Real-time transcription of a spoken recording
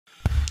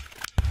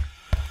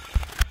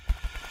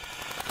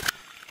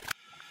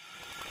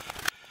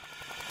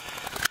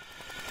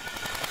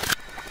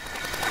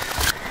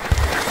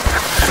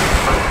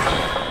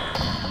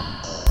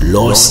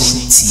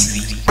LORDSON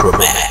TV Pro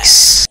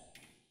Max.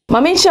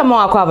 Mamencha mo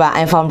akwaba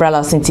I'm from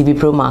LORDSON TV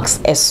Pro Max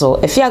eso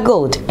efia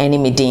gold eni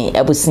medin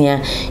ebusia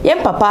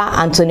yem papa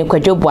Anthony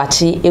Kwadwo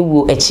Boakye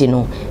ewu echi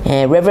no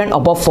Rev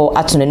Obofour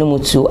atonanu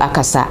mutu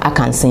akasa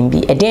akansen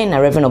bi eden na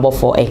Rev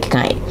Obofour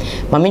ekan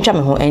mamencha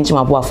me ho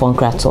enjima boafo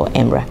nkrato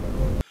emra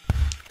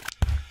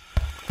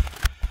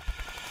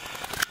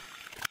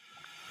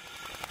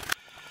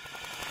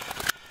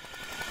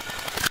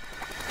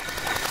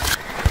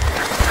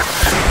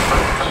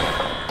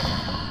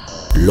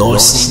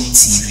LORDSON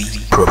TV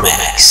Pro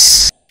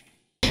Max.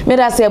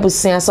 Meda se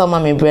abusia so ma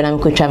me brena me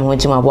kwatwa me ho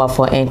jima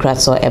boafo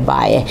enkrato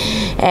ebaye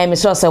me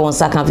so se won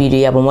saka video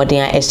ya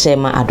bomoden a ehye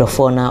ma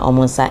adofo na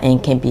omonsa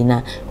enka bi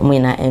na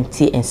omina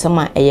MT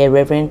ensema eye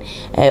Rev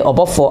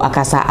Obofour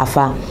akasa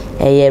afa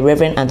eye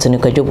Rev Anthony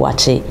Kwadwo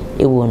Boakye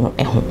ewu no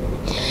eho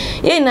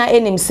yena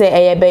enim se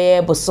eye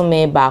beye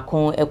bosome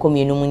baako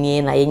ekomienum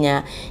ni na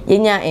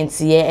yenya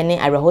entiye ene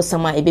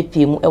arehosama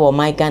ebepiemu ewo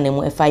my Ghana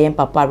mu efa yen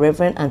papa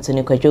Rev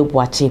Anthony Kwadwo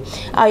Boakye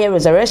aye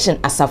resurrection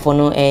asafo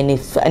no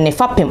ne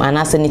fapem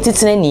anase ne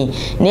titenani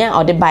ne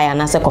ode bae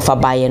anase kofa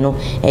bae no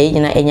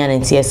yena enya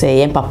entiye se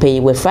yen papa yi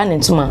we fra ne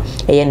ntuma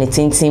eye ne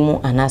tintimu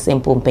anase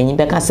mpompanyi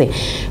beka se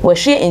we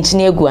hwe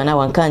enchine egu ana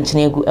wanka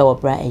enchine egu ewo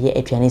bra eye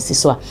aduane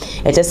siso a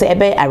eche se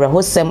ebe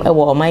arehosam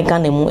ewo my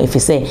Ghana mu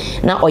efise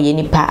na oye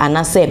nipa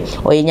anase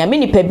oye nyame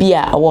nipa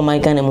bia owo my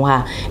Ghana mu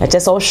ha eche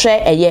se wo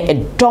hwe eye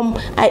edom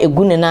a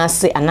egu ne na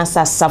ase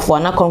anasa safo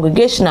na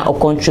congregation a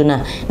okontro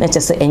na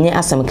eche se enye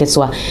asem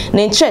ketwa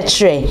ne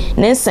nchechre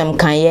ne nsem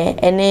kanye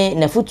ene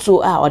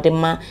nafutu a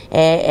odema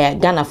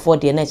Ghana for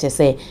de na eche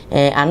se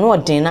anu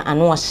odin na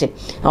anu ohye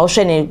na wo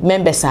hwe ne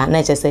members a na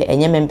eche se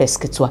enye members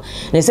ketwa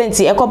ne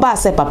senti ekoba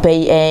ase papa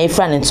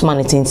efra ne ntuma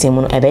ne tintim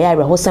no ebe ya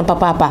rehosem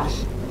papa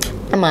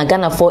ama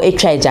Ghana for a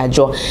try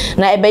jajo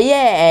na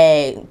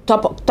ebeye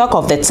talk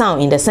of the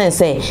town in the sense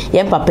say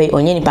yem papa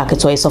onye ni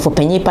paketo esofo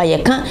panyipa ye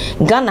ka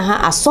Ghana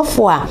ha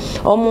asofo a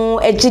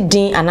omo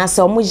ejidin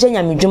anase omo je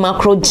nyamedwuma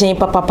krojin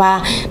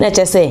papa na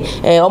che say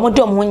omo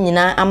de omo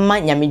nyina ama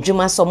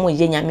nyamedwuma so omo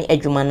je nyame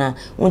adwuma na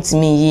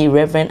untimi yi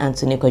Rev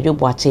Anthony Kwadwo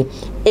Boakye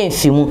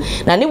enfimu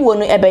na ne wo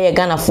no ebeye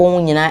Ghana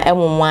for nyina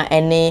enwonwa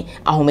ene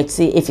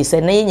ahometi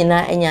efise na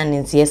nyina enya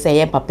ntie say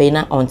yem papa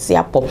na onti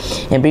apo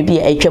embribi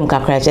atwam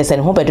kakra che say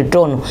ne ho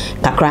bedodo no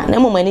kakra na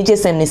moma ni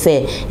jesem ni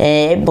se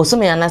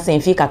bosome na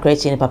senfi kakra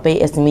chi ni papa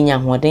esiminya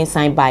hoden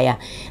san baya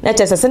na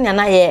chese se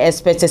na ye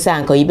expect se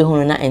anka yibe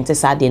hunu na ente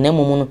sa de na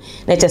mumu no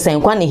na chese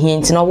nkwa ne hie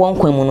nti na won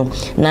kwan mu no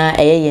na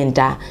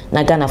yenda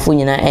na Ghana fo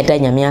nyina eda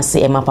nyame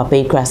ase ema papa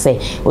ikra se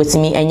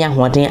wetimi enya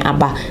hoden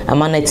aba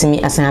ama na timi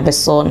asan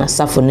abeso na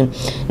safo nim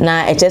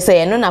na chese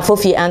ye no na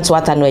fofi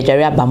antwata no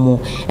adware aba mu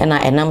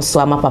na enam so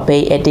ama papa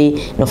ede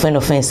no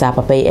fensa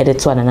papa ede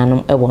to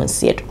ananam ewon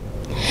siedo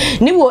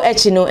niwo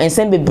echi no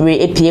ensem bebre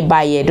epie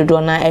baye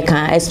dodo na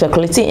eka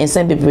speculating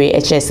ensem bebre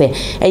echese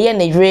eye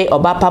na yire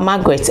obapa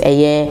Margaret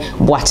eye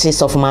Boakye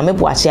sofu mame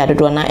Boakye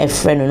dodo na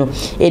efre no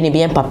eni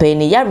bien papa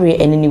ni yare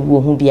eni ni wo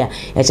hu bia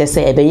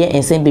echese ebeye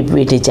ensem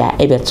bebre deja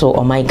ebeto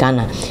o my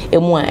Ghana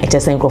emu a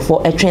echese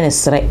nkrofo etwene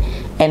sre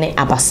ene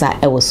abasa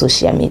ewo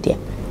social media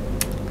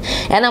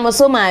and I'm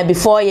so my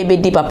before you be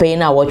deep pay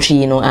na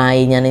watchi no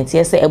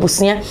nyanentie se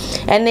ebusia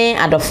ene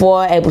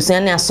adofo ebusia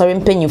ne asori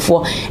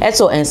mpanyifo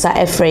eto ensa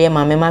efreye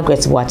mame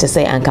Margaret Boakye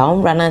se anka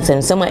ombra na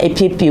nsema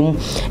epiepiem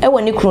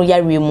ewo ne kru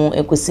yare mu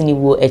ekosi ni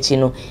wo echi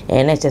no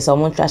na chese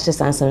omo trash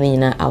sansem ne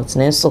nyina out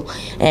na so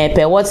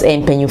pe what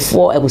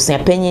mpanyifo ebusia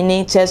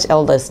panyini church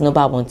elders no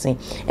babontin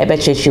ebe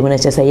church mu na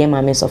chese ye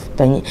mame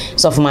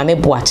sof mame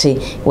Boakye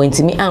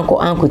wentimi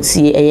anko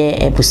tie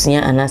eye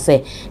ebusia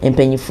anase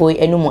mpanyifo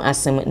enumu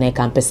asem na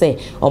kampe se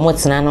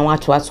omotena na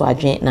wato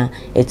adwen na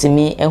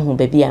etimi ehu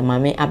baby a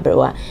mame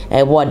abrewa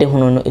ebo de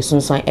hunu no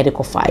esunsun ede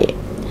kofaye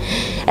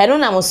eno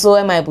na moso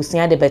e ma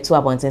busia de beto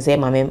abonten se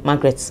mame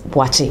Margaret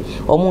Boakye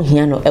omu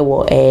hia no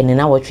ewo ne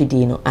na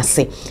watwidi no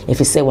ase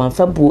efise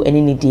wanfa bu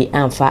ene ni di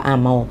amfa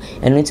ama wo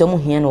eno nti omu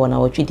hia no na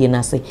watwidi na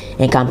ase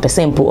enka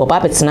mpese mpo oba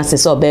betena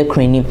se oba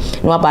krani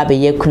no aba be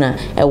ye kuna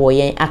ewo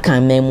yen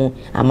aka mamu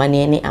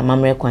amane ne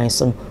amamre kwan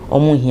so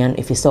omu hia no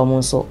efise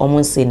omu so omu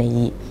nse na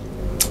yi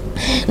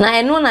na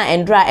eno na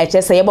endra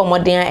echese yebo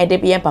moden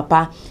edebie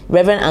papa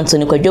Rev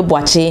Anthony Kwadwo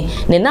Boakye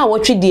ne na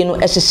wotwidi no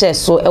ehhehye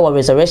so ewo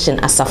resurrection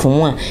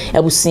asafomu a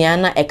ebusia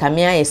na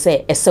ekamea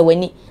yese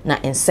esewani na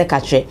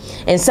ensekatre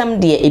ensam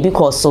de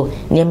ebikoso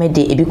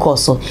niamede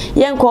ebikoso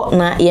yenko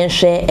na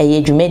yenhwe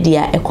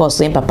eyedwumedia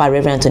ekoso yen papa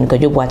Rev Anthony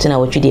Kwadwo Boakye na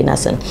wotwidi na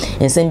sen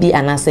ensam bi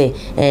anase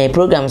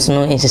programs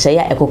no enhehye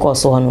ya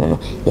ekokoso hono no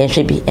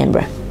yenhwe bi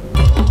embra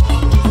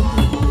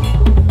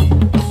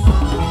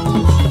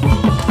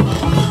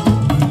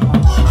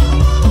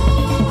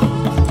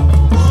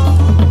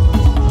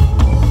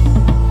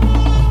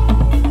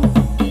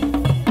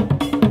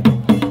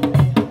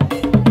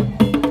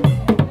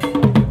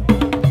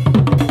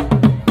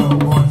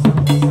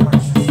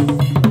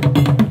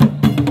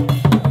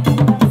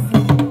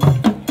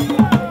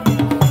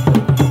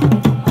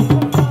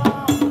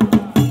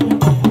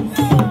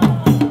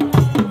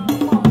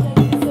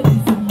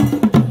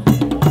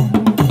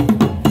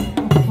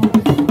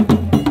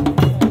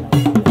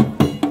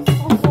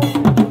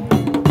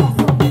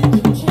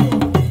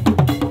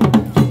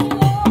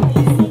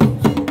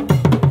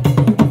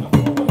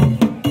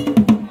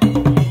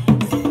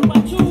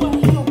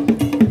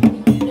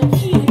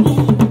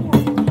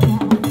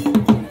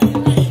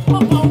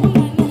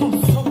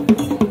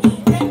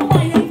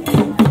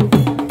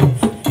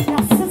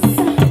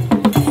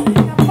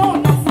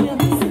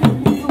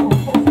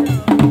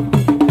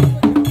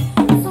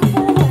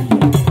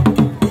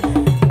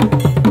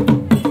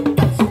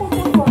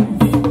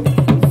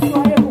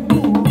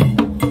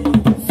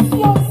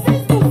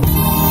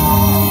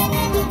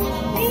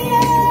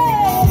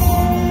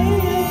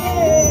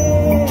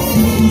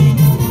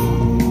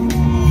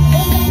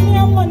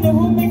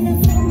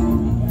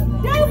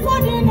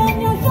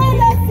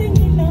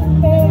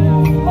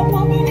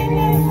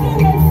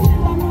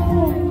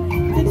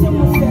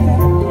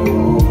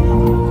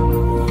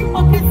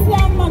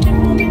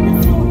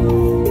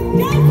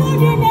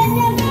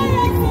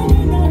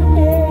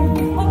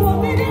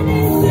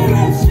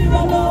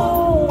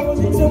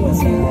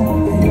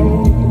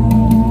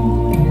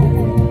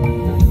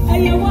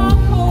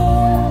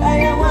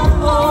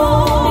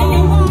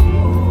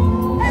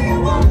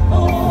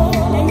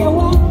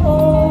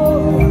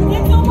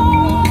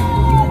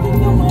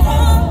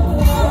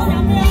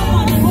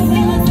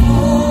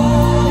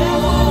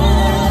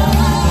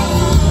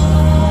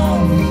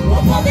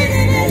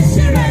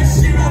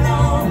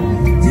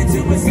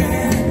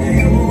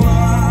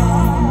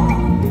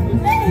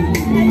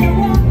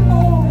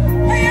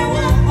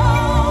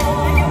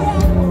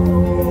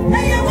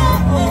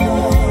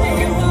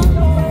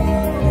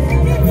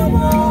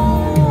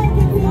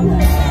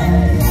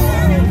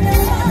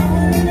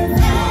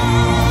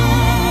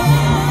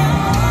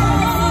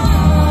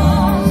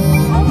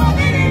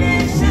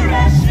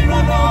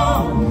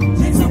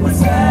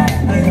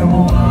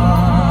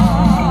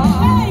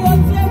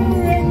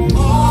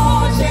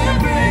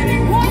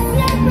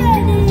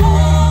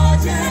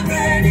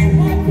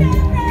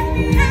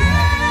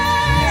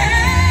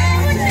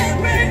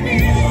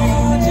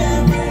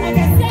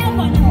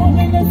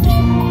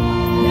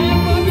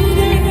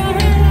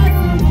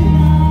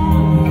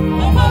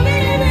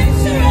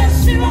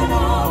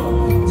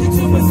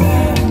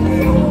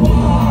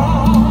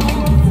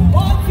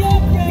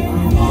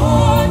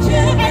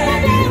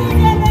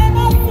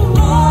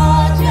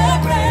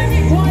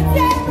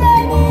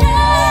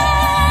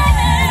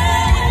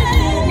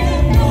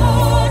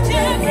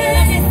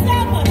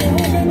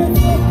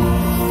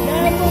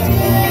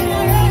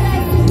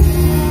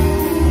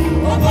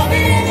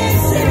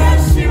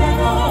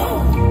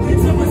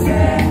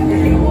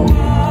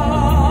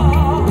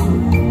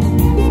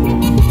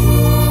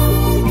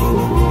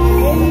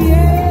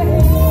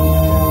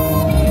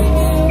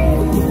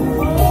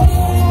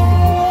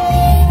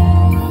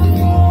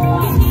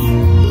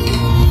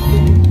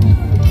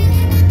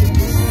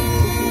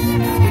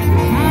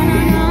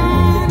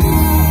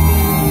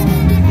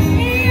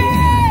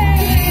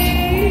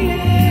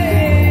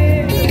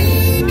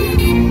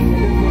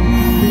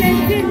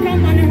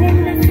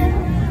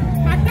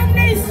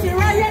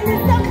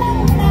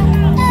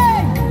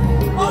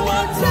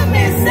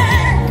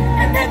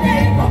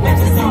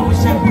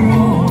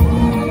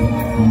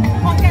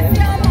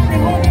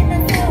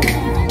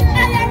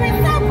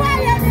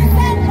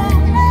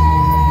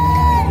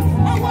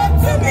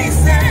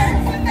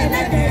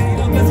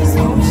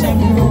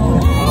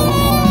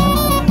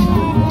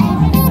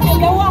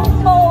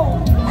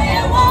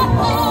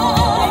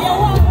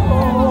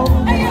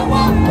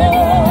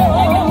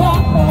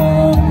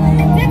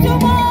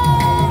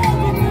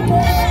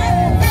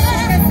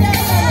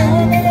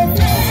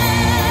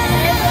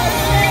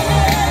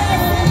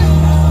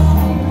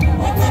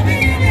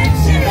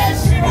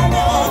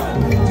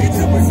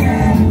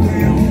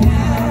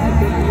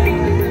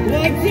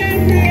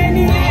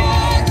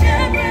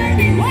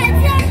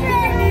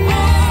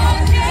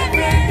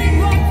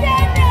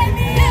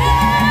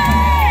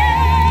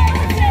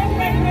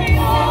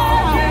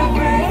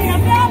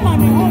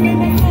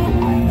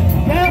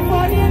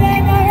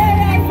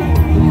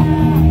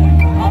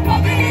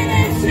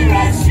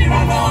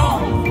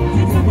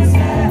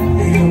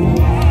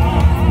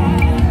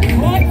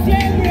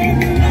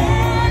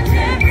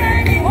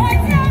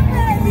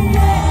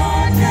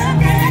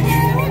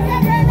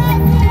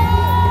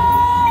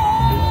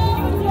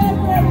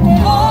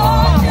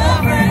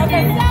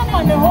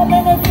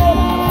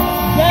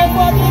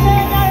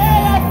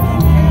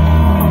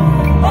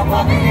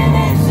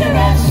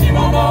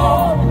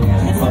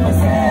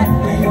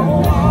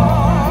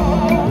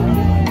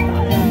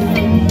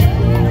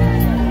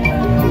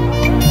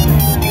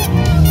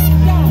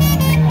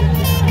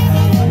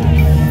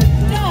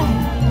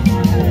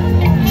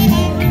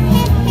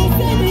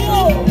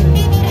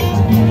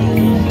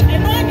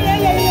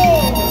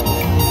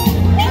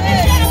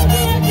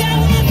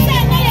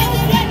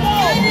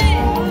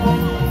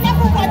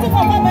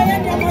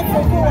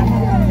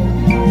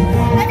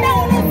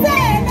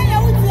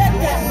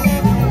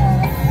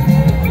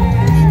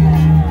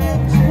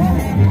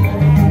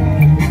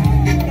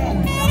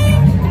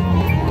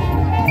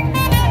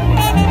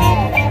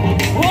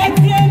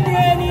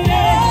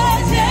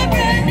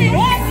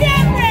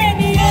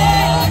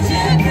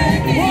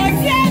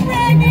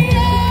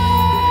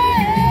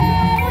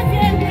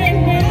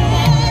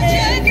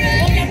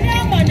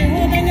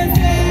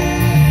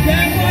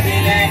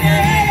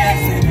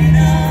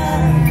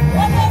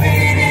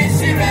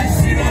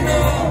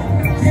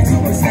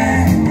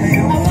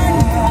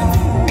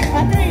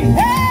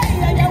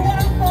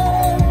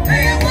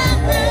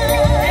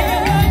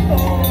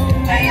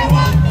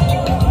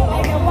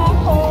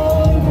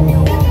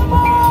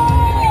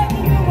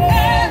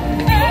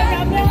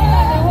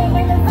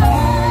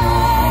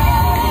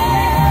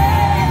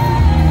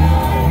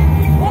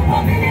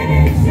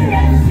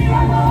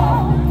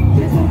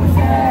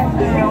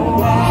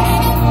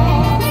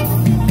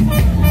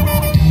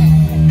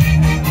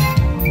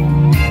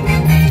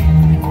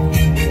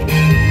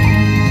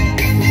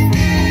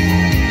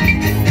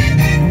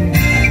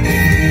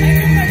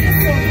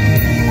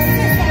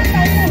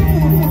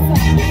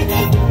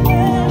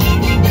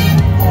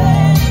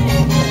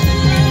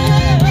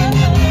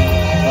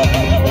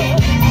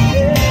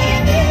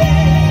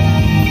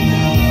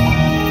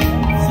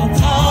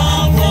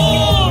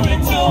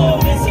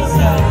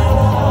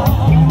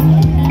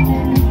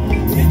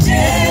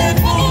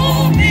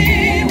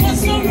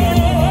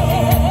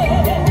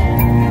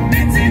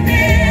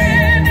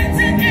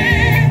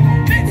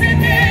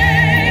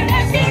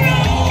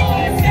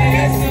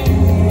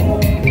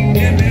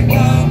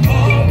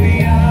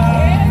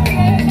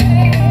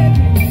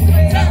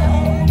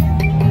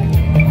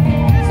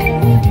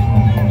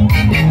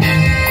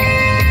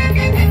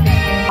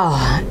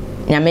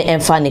nyame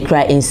emfa ne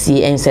kra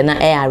ensi ense na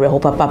are ho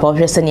papa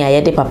hwe se ne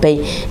ayede papa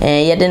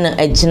yede na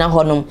agina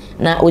honom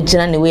na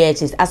ogina ne we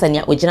echi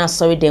asanya ogina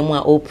sorry dem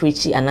a o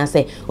preach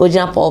anase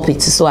ogina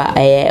pulpit so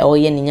a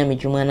oye ne nyame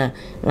dwuma na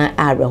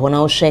are ho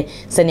na wo hwe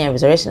se ne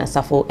resurrection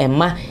asafo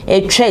emma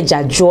etwa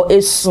jajo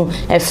esu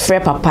efre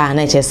papa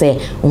na eche se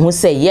hu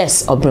se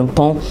yes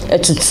obrempon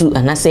etutu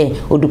anase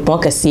odupon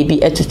kase bi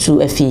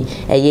etutu afi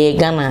eye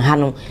Ghana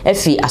hanom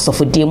afi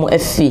asofodie mu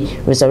afi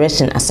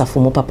resurrection asafo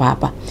mu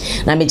papa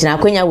na megina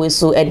akwanya we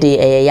so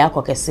ede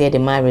yakọ kese de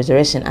ma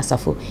resurrection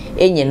asafo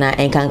enye na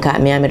enkanka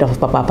me amedo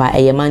papa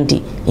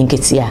mandi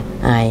nketia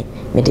ai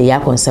me de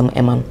yakọ nsem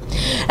emam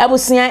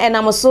abusia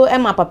enam so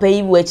ema papa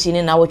yi bu achi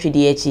ne na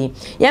wotwede achi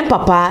yen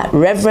papa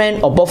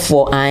Rev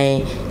Obofour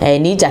ai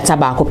ni jata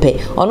ba akopɛ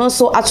ono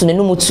so ato ne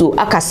numutu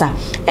akasa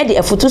ede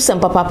afutu sem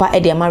papa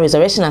ede ma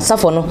resurrection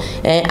asafo no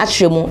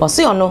atremu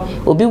ose ono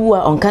obi wu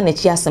a onka na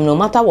chi asem no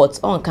matter what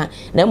onka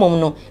na emom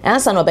no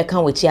ansa na obeka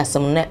wachi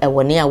asem na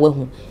ewone a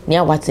wahu ne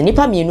awate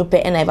nipa mienu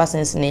pe na eba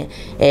sense ne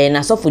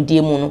na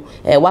sofodie mu no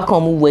waka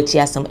omu wachi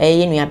asem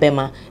ye nua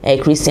bema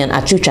Christian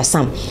atwitwa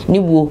sam ni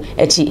wuo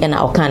achi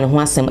na oka ne ho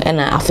asem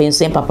na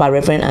afenso papa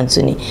Reverend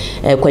Anthony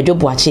Kwadwo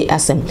Boakye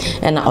asem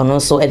na ono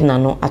so edna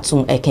no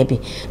atum ekebi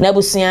na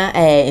abusia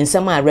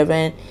nsem a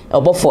Rev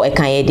Obofour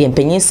ekan ye de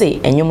mpanyin se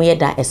enwom ye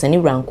da esani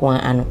ranko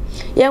ano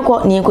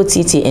yenko ni yenko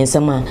titi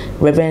nsem a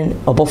Rev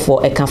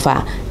Obofour ekan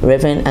fa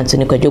Reverend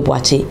Anthony Kwadwo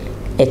Boakye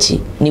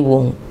echi ni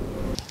wo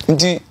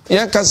nti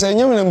ya kasa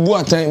nyam na mbu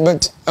atan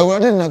but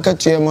awade na ka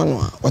tuye ma no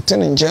a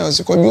watene nje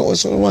ose Kwadwo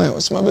osoloma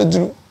osema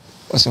beduru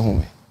ose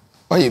home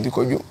oye bi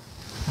Kwadwo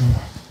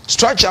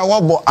structure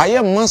wabo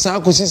ayem masa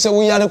akosi se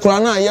wo yare kura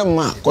na ayem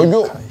ma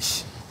Kwadwo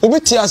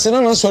obeti ase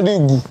na so de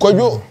gu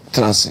Kwadwo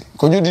transe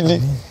Kwadwo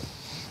didi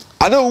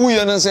ada wu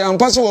ye na se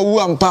ampa se wu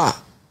ampa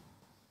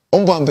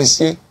ombo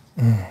ampesie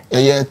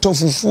ye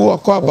tofufu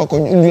akwa abako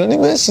nduane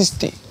be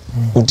 60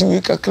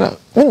 odiwe kakra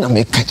me na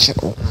me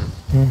kachiro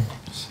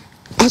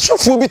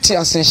asofo beti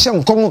ase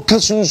hyem komo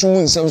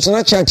kasunsun nsem so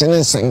na church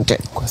na senke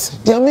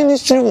their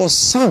ministry was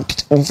sunk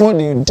before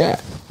they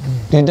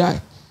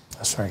died.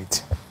 That's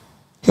right.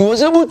 He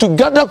was able to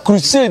gather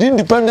crusade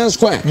Independence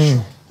Square.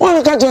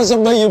 One can't answer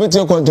by you with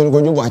your control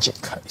when you watch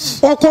it.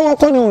 Walk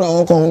on you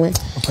now, come me.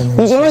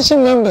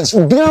 Resurrection members,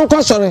 be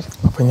sorry.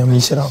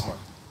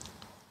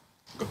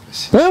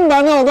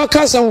 Remember now,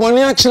 because I'm going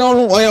to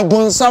channel or your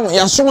bonsam,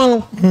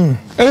 Yasuman,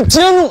 and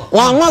tell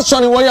one must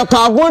sorry where your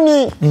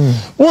parboni.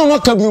 One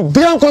can be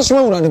beyond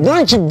consumer and the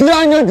branch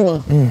behind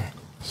you.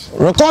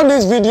 Record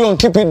this video and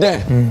keep it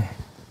there.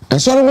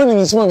 And Solomon in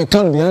his mom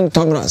can't behind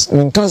cameras,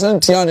 and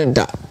constant and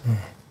that.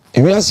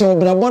 If you ask your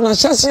brother,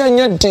 Sassy and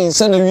yet things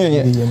and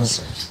a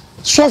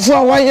so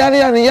far, why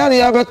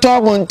yari have a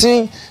top one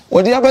thing,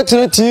 or the other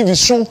TV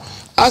show.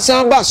 As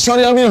I'm back,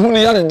 sorry, I mean, who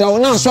the other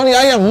down now, sorry,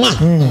 I am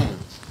man.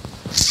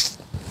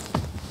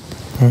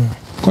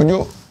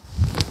 Kwadwo,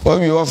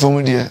 what you offer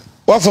me, dear?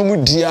 What for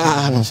me, dear?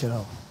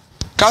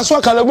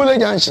 Kaswa Kalabula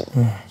Junction.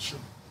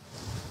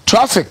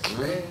 Traffic.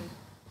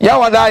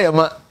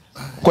 Yawadayama.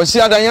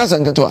 Kwasia Danyas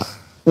and Katwa.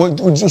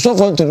 What so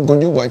far to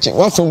Kwadwo watching?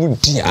 What for me,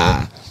 dear?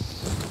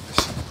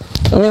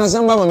 I mean,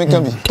 some mama make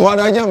me. What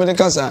I jam in the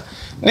casa.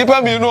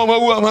 Nipa me no ma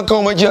am aka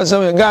o ma chia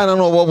some Ghana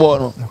no obobo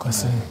no.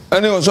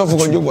 Ani o so for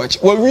Kwadwo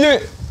Boakye. Wa wie.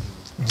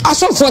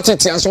 Aso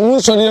 40 aso mu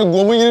so ne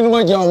egu mu yiri no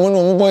ma gia o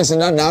no boys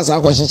na da asa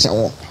akwachiche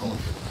wo.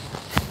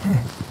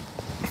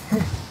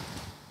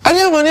 Ani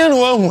amane no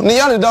wa hu ne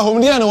yare da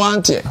hom dia ne wa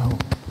ante.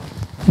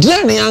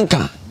 Dia ne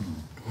yanka.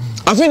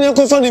 Afi ne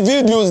ko fa the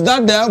videos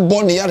that they are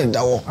born yare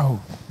da wo.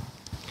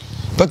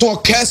 But o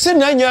kese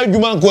na nya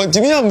adwuma ko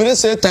antimi amre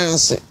se tan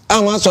ase.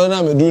 Ama so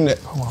na me do ne.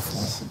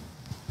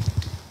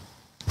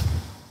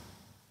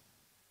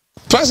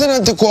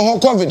 President ko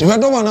COVID, we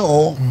don't want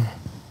to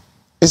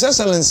His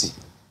Excellency.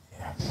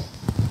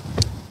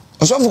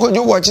 So for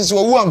Kwadwo Boakye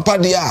so wu ampa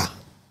de a.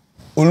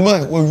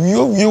 Oluma, we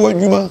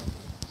wadwuma.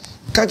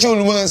 Catch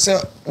Oluma say,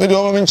 me do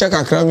want me check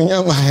akra me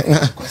nya ma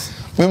na.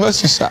 Me ma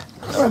susa.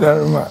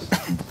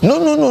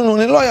 No.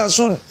 The lawyer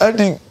so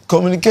the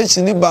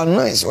communication is bad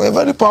nice. We a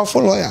very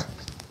powerful lawyer.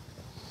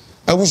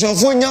 I wish you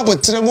for nya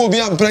botre mo bi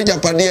ampra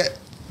japade.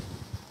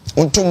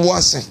 Ontum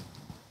wase.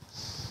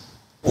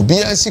 Obi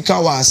asika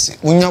wase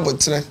munya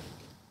botre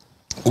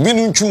obi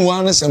nu ntwu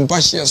wa na sempa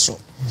hye so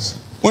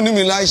oni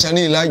mi Elisha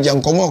ni Elijah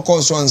nkomo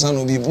course ansa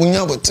no bi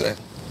munya botre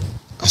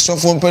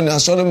asofo mpani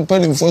asore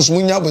mpani mfoso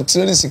munya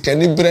botre ni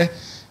sikani bre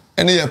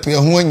ene yape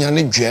ho anya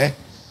ne dwe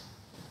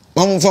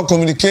mamu for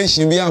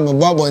communication bi am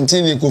babo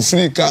ntini ko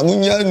free ka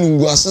munya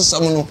nungu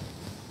asesam no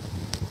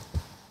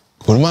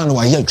korma no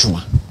wa ya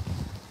dwuma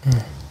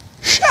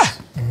sha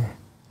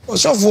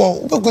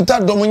osofo bekuta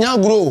domunya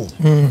bro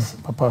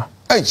papa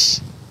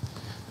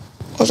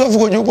so for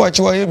Kwadwo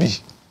Boakye wa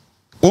yebi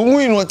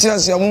omu inu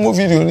otiase amumo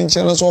video ni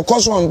channel so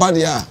okoso ampa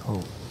de a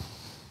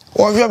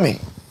wo hwe me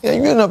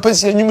yenwe na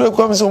pese enyumre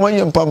kwam so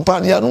maye mpampa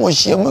de a no wo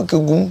hye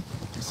makagum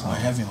I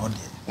haven't heard it.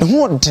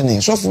 No one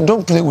telling so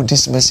don't play with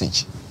this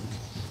message.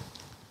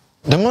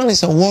 The man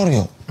is a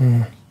warrior.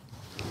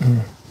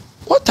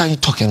 What are you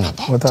talking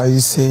about? What are you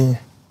saying?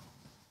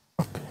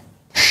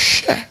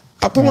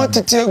 apima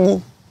tete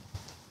egu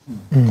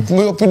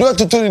me opido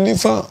tutu ni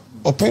fa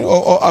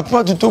opido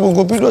apima tutu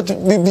go opido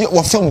bi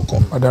wa fam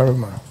ko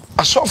adaruma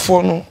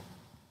asofo no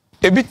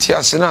ebi ti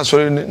ase na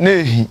asore na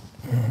ehi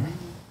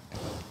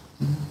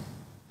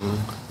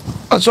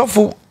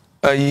asofo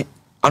ayi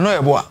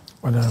anoyebo a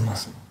adaruma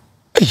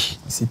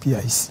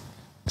CPIC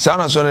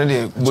sana asore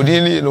de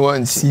bodi ni no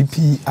wanti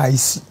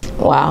CPIC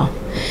wow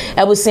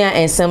abusia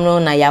ensem no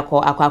na yakọ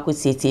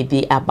akwakotiete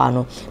bi aba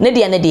no ne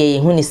de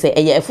yehu ni se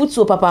eye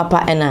afutuo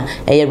papa na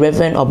eye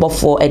Rev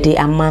Obofour ede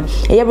ama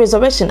eye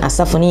resurrection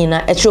asafo ni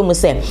na etro mu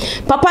se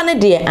papa ne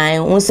de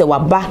an unse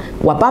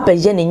waba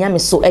beje ne nyame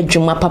so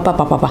adwuma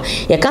papa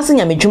ye ka se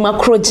nyame dwuma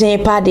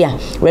krogen pa de a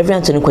Rev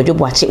Kwadwo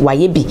Boakye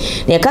waye bi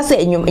ne ka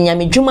se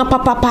nyame dwuma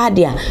papa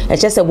de a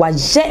eche se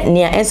waje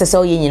ne ensese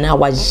oye nyina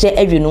waje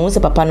awie no unse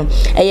papa no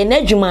eye na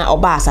adwuma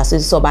oba asase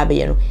so oba be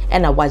ye no e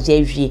na waje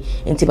awie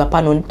nti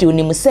papa no nti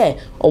onim se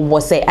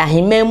obo se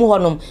ahemman mu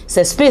honom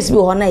se space bi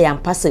ho na ya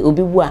mpase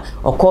obi wu a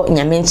okọ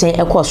nyame nchen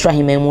ekọ soro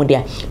ahemman mu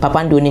dia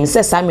papa ndo onim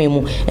se samen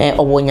mu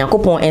obo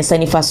nyakopon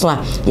ensanifa so a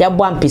ya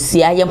bo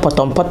ampesi aye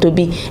mpotompoto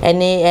bi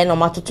ene no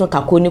matoto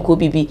kakoni ko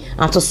bibi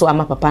atoso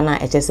ama papa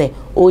na eche se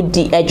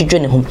odi adwudwo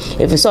ne ho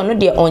efiso no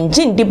de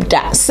onjin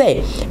dibda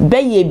se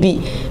beye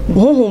bi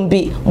huhum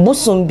bi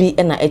busum bi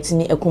na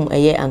etini ekum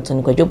eye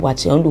Anthony Kwadwo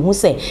Boakye ondo hu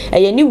se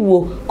eye ni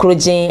wuo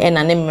krogen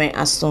na ne mre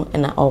aso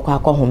na okọ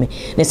akọhome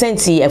ne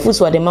senti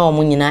efuso de ma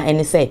omo nyina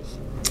ene se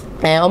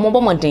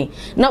omobomonten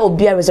na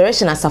obia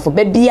resurrection asafo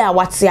ba bia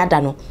wate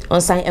ada no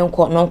onsan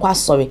enko no nkwa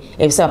sorry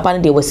efisa papa no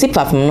de we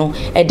sipaf no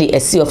e de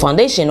esi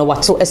foundation no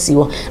wato esi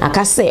wo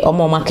akase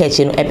omo market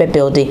no ebe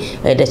build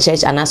the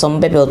church and some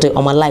build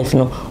on my life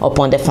no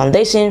upon the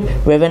foundation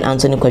Rev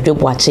Anthony Kwadwo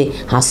Boakye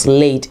has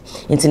laid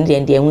into the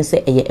end ehun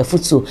se eye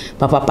efutu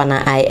papa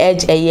na I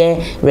urge eye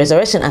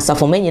resurrection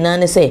asafo manyina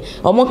ne se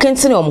omo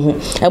kentene omo hu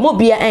emo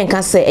bia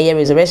enka se eye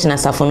resurrection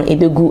asafo no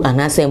ebegu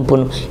anase mpo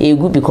no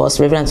egu because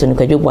Rev Anthony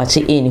Kwadwo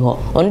Boakye eni ho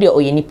on de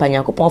oyeni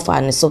panyakopon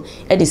fa ne so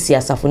e de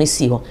siasafo ne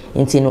si ho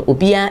enti no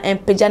obia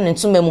empeja ne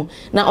ntoma mu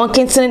na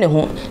onkentene ne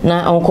ho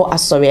na onko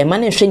asori e ma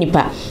ne hwe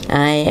nipa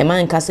e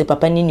ma nka se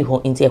papa ni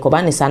ho enti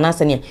ekoba ne sa na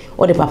se ne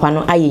o de papa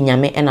no aye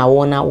nyame e na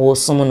wo na wo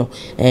som no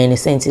ne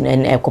senti no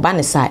ekoba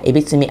ne sa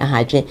ebetimi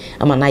ahadwe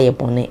ama na ye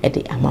bone e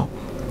de ama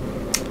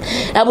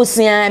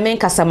abusia men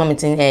kasa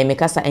mamitin me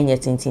kasa enye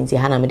tintinti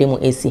hana me demo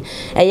esi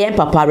eye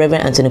papa Rev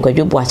Anthony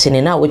Kwadwo Boakye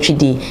ne na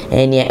wotwidi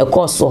ne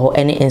ekoso ho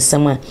ene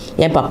ensema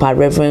ye papa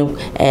Rev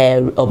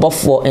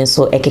Obofour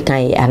enso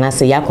ekekan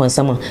anase ya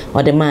konsema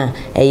odema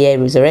eye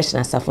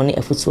resurrection asafo ne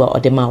afutu a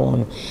odema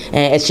won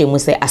eche mu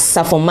se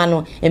asafo ma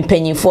no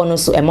empanyifo no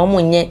so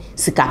emomonye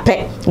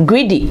sikape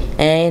greedy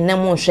na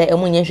mo hwe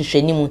emonye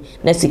hwehwani mu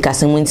na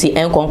sikasemu nti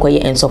enkonkoye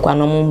ensokwa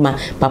no ma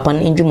papa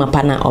no ndwuma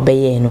pa na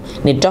obeye no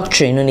ne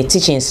doctrine no ne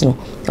teaching no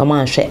omo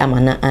ahwe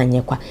amana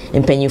anyekwa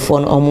empanyifo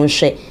no omo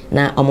hwe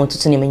na omo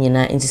tutu ne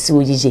menyina ntisi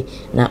wogije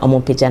na omo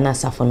peja na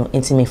asafo no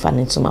ntimi fa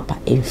ne ntuma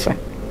efra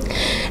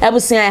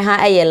abusia ha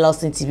aye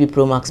LORDSON TV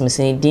Pro Max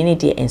meseni dini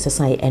de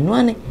ensesa ye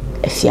enwane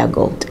afia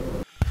gold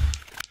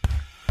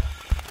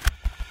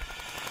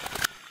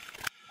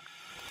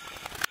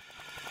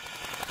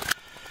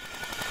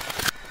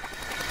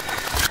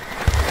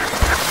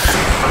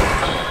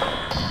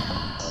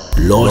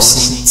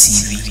LORDSON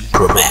TV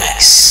Pro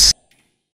Max.